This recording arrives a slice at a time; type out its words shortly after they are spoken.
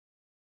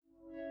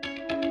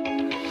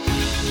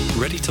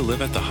Ready to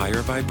live at the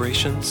higher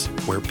vibrations,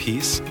 where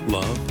peace,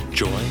 love,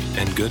 joy,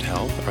 and good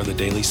health are the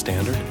daily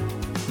standard?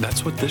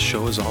 That's what this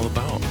show is all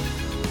about.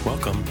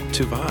 Welcome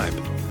to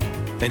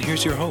Vibe. And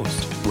here's your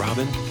host,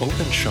 Robin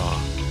Openshaw.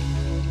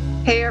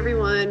 Hey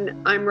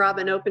everyone, I'm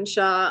Robin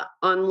Openshaw.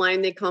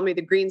 Online, they call me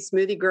the Green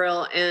Smoothie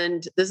Girl.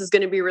 And this is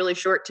going to be really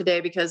short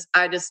today because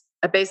I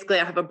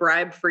have a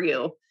bribe for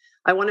you.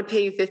 I want to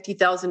pay you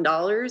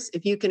 $50,000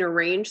 if you can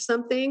arrange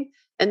something.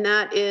 And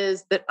that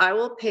is that I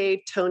will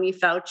pay Tony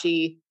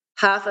Fauci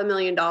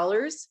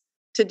 $500,000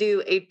 to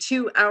do a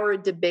 2-hour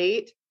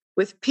debate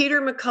with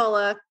Peter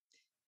McCullough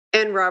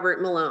and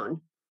Robert Malone.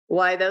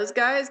 Why those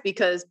guys?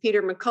 Because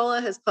Peter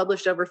McCullough has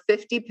published over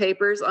 50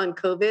 papers on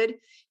COVID.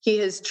 He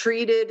has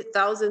treated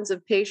thousands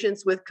of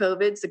patients with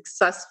COVID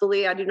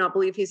successfully. I do not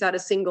believe he's had a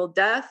single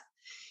death.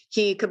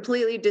 He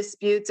completely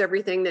disputes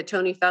everything that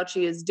Tony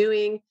Fauci is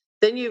doing.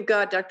 Then you've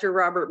got Dr.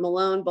 Robert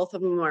Malone. Both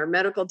of them are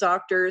medical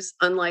doctors.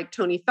 Unlike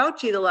Tony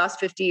Fauci, the last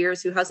 50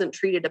 years, who hasn't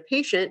treated a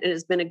patient and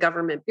has been a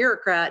government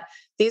bureaucrat,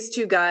 these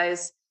two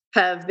guys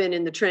have been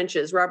in the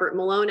trenches. Robert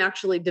Malone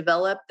actually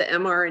developed the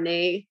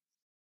mRNA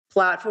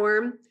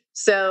platform.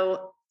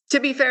 So to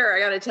be fair, I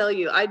got to tell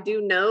you, I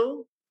do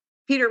know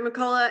Peter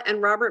McCullough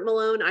and Robert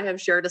Malone. I have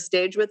shared a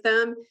stage with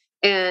them,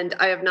 and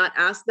I have not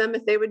asked them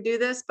if they would do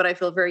this, but I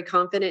feel very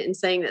confident in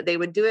saying that they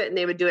would do it, and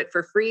they would do it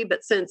for free.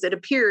 But since it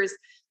appears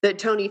that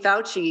Tony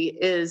Fauci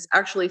is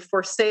actually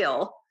for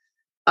sale,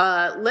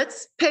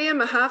 let's pay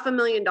him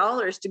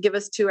 $500,000 to give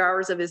us 2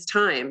 hours of his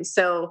time.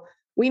 So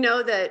we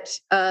know that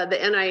the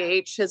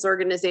NIH, his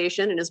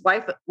organization, and his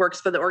wife works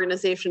for the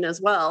organization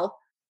as well,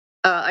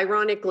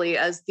 ironically,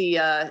 as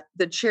the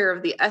chair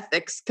of the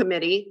ethics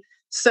committee.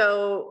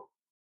 So,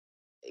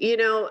 you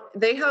know,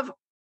 they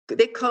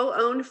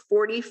co-own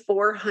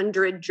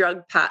 4,400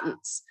 drug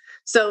patents.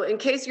 So in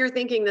case you're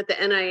thinking that the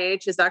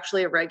NIH is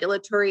actually a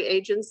regulatory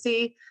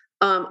agency,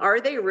 are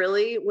they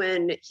really,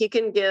 when he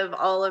can give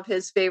all of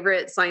his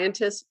favorite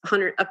scientists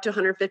up to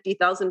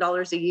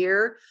 $150,000 a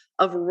year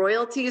of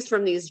royalties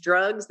from these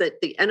drugs that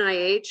the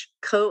NIH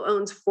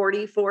co-owns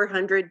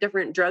 4,400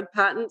 different drug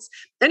patents?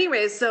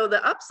 Anyways, so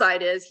the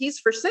upside is he's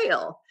for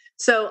sale.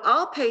 So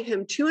I'll pay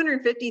him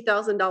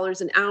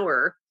 $250,000 an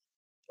hour,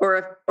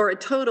 or a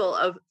total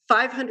of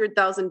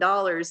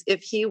 $500,000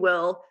 if he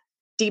will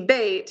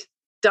debate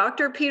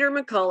Dr. Peter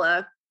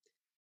McCullough,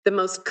 the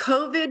most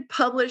COVID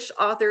published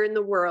author in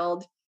the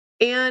world,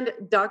 and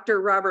Dr.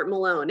 Robert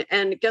Malone.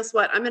 And guess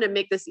what? I'm going to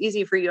make this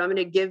easy for you. I'm going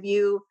to give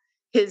you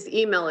his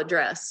email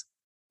address.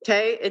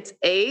 Okay. It's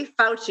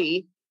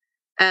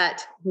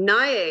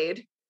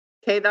aFauci@NIAID.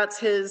 Okay. That's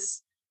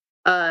his,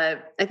 I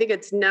think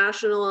it's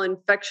National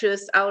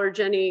Infectious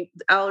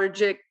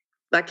Allergic.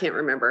 I can't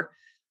remember.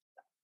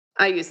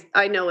 I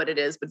know what it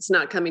is, but it's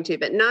not coming to you.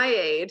 But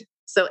NIAID,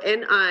 so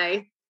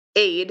NIAID,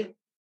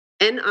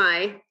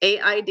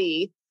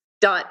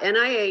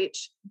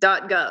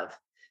 NIAID.nih.gov.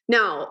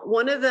 Now,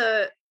 one of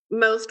the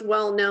most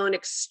well-known,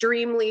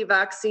 extremely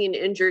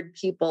vaccine-injured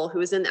people who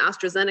was in the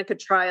AstraZeneca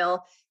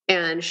trial,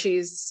 and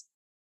she's,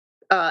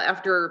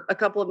 after a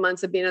couple of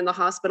months of being in the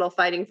hospital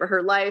fighting for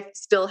her life,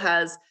 still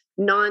has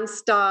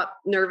nonstop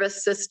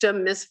nervous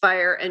system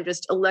misfire and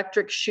just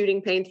electric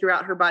shooting pain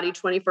throughout her body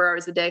 24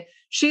 hours a day.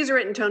 She's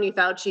written Tony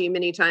Fauci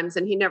many times,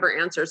 and he never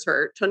answers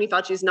her. Tony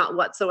Fauci is not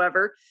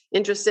whatsoever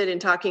interested in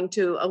talking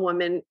to a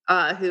woman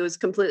who is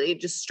completely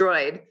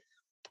destroyed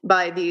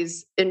by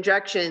these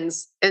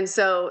injections. And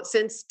so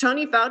since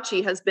Tony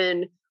Fauci has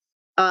been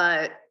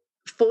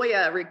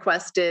FOIA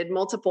requested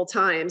multiple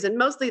times, and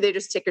mostly they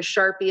just take a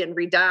Sharpie and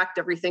redact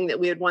everything that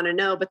we would want to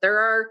know, but there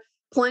are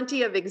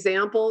plenty of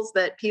examples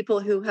that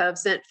people who have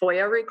sent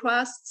FOIA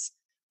requests,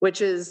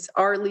 which is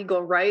our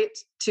legal right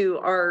to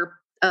our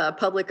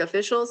public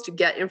officials to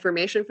get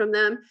information from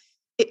them.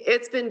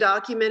 It's been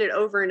documented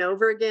over and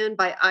over again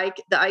by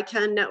the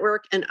ICANN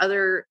network and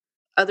other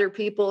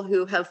people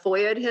who have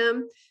FOIA'd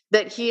him,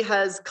 that he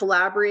has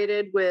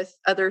collaborated with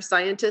other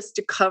scientists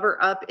to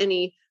cover up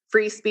any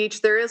free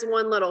speech. There is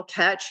one little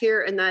catch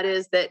here, and that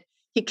is that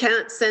he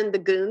can't send the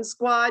goon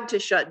squad to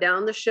shut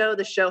down the show.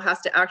 The show has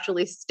to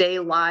actually stay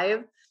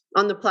live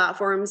on the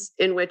platforms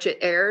in which it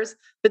airs.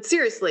 But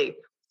seriously,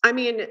 I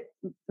mean,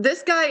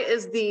 this guy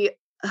is the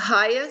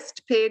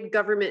highest paid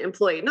government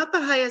employee, not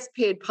the highest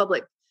paid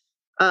public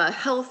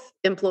health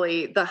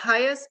employee, the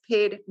highest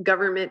paid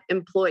government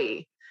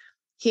employee.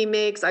 He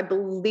makes, I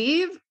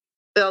believe,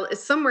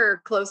 it's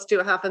somewhere close to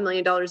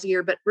 $500,000 a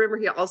year. But remember,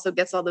 he also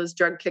gets all those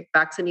drug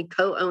kickbacks, and he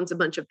co-owns a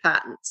bunch of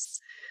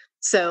patents.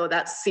 So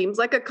that seems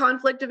like a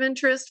conflict of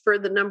interest for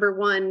the number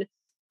one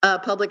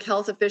public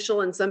health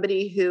official and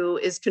somebody who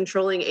is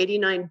controlling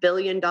 $89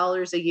 billion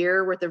a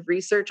year worth of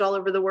research all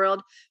over the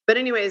world. But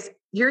anyways,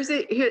 here's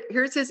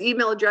his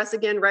email address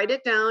again. Write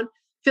it down.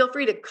 Feel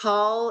free to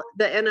call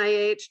the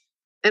NIH.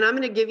 And I'm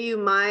going to give you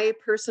my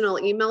personal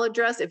email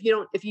address. If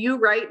you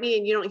write me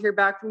and you don't hear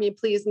back from me,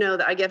 please know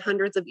that I get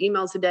hundreds of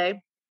emails a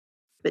day.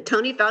 But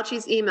Tony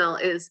Fauci's email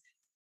is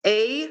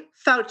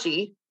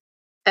aFauci,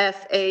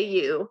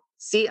 FAUCI,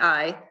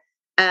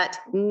 at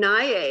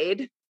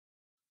NIAID.nih.gov.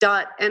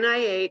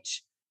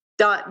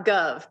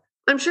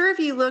 I'm sure if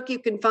you look, you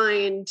can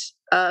find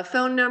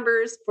phone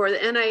numbers for the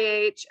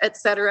NIH, et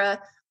cetera.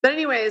 But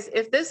anyways,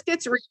 if this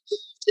gets removed,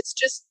 it's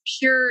just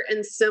pure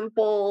and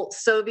simple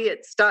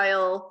Soviet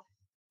style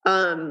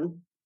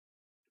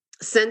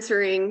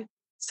censoring.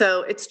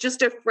 So it's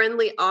just a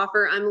friendly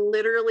offer. I'm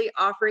literally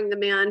offering the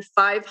man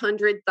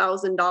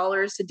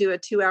 $500,000 to do a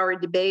 2-hour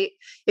debate.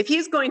 If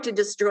he's going to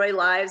destroy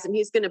lives and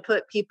he's going to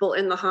put people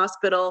in the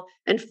hospital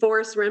and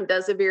force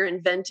remdesivir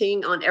and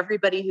venting on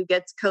everybody who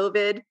gets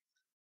COVID,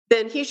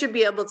 then he should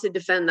be able to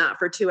defend that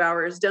for 2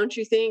 hours. Don't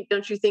you think?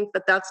 Don't you think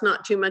that that's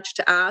not too much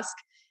to ask?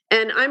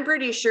 And I'm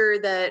pretty sure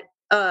that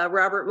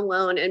Robert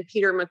Malone and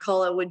Peter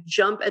McCullough would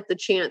jump at the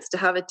chance to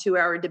have a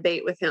 2-hour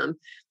debate with him.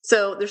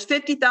 So there's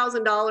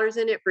 $50,000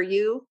 in it for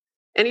you.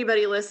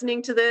 Anybody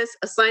listening to this,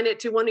 assign it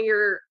to one of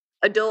your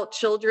adult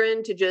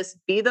children to just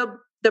be the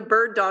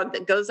bird dog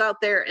that goes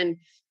out there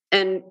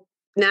and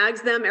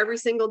nags them every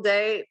single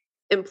day.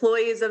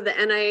 Employees of the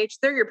NIH,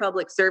 they're your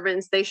public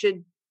servants. They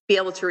should be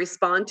able to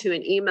respond to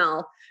an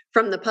email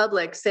from the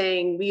public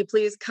saying, will you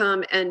please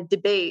come and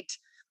debate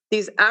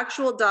these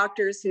actual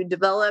doctors who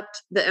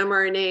developed the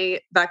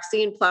mRNA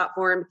vaccine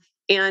platform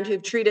and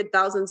who've treated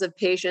thousands of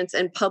patients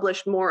and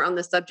published more on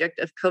the subject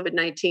of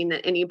COVID-19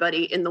 than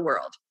anybody in the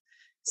world.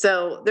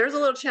 So there's a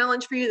little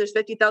challenge for you. There's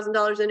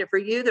 $50,000 in it for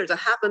you. There's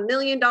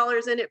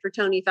 $500,000 in it for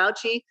Tony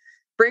Fauci.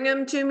 Bring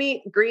them to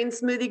me,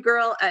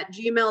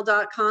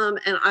 greensmoothiegirl@gmail.com,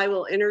 and I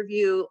will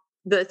interview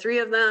the three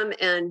of them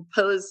and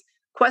pose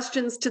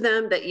questions to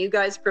them that you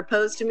guys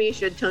propose to me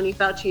should Tony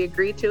Fauci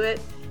agree to it.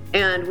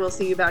 And we'll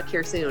see you back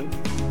here soon.